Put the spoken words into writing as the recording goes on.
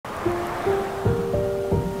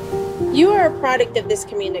You are a product of this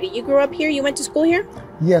community. You grew up here? You went to school here?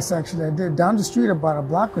 Yes, actually, I did. Down the street, about a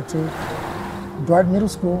block or two, Dwight Middle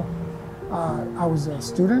School. I was a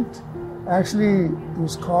student. Actually, it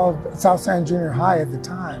was called South San Junior High at the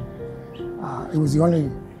time. It was the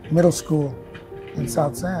only middle school in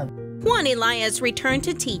South San. Juan Elias returned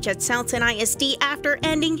to teach at South San ISD after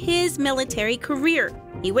ending his military career.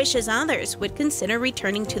 He wishes others would consider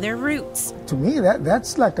returning to their roots. To me,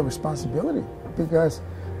 that's like a responsibility because,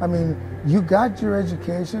 I mean, you got your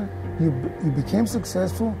education, you became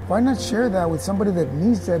successful. Why not share that with somebody that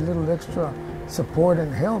needs that little extra support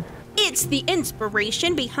and help? It's the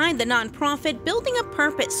inspiration behind the nonprofit Building a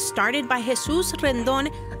Purpose, started by Jesus Rendon,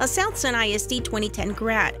 a South San ISD 2010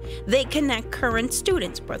 grad. They connect current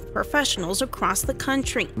students with professionals across the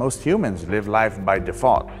country. Most humans live life by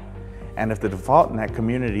default. And if the default in that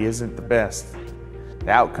community isn't the best,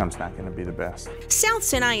 the outcome's not going to be the best. South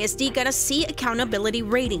San ISD got a C accountability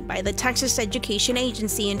rating by the Texas Education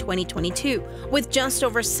Agency in 2022. With just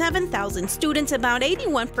over 7,000 students, about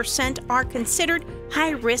 81% are considered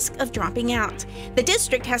high risk of dropping out. The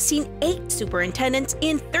district has seen 8 superintendents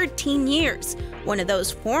in 13 years. One of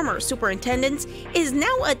those former superintendents is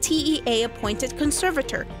now a TEA-appointed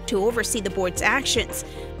conservator to oversee the board's actions.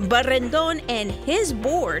 But Rendon and his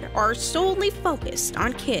board are solely focused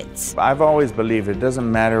on kids. I've always believed it doesn't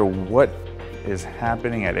matter what is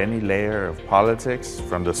happening at any layer of politics,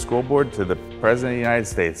 from the school board to the President of the United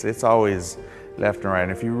States. It's always left and right.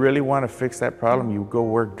 And if you really want to fix that problem, you go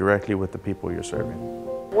work directly with the people you're serving.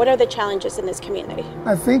 What are the challenges in this community?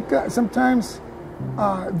 I think sometimes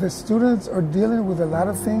the students are dealing with a lot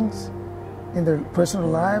of things in their personal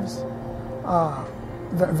lives.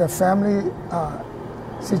 The family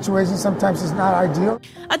situation sometimes is not ideal.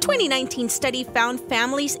 A 2019 study found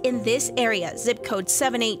families in this area, zip code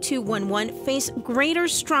 78211, face greater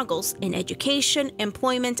struggles in education,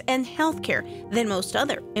 employment, and healthcare than most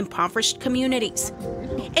other impoverished communities.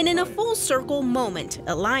 And in a full circle moment,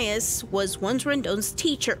 Elias was once Rendon's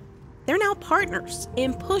teacher. They're now partners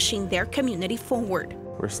in pushing their community forward.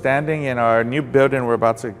 We're standing in our new building we're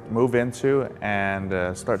about to move into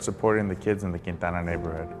and start supporting the kids in the Quintana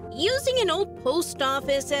neighborhood. Using an old post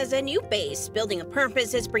office as a new base, Building a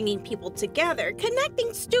Purpose is bringing people together,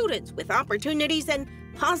 connecting students with opportunities and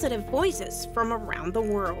positive voices from around the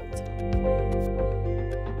world.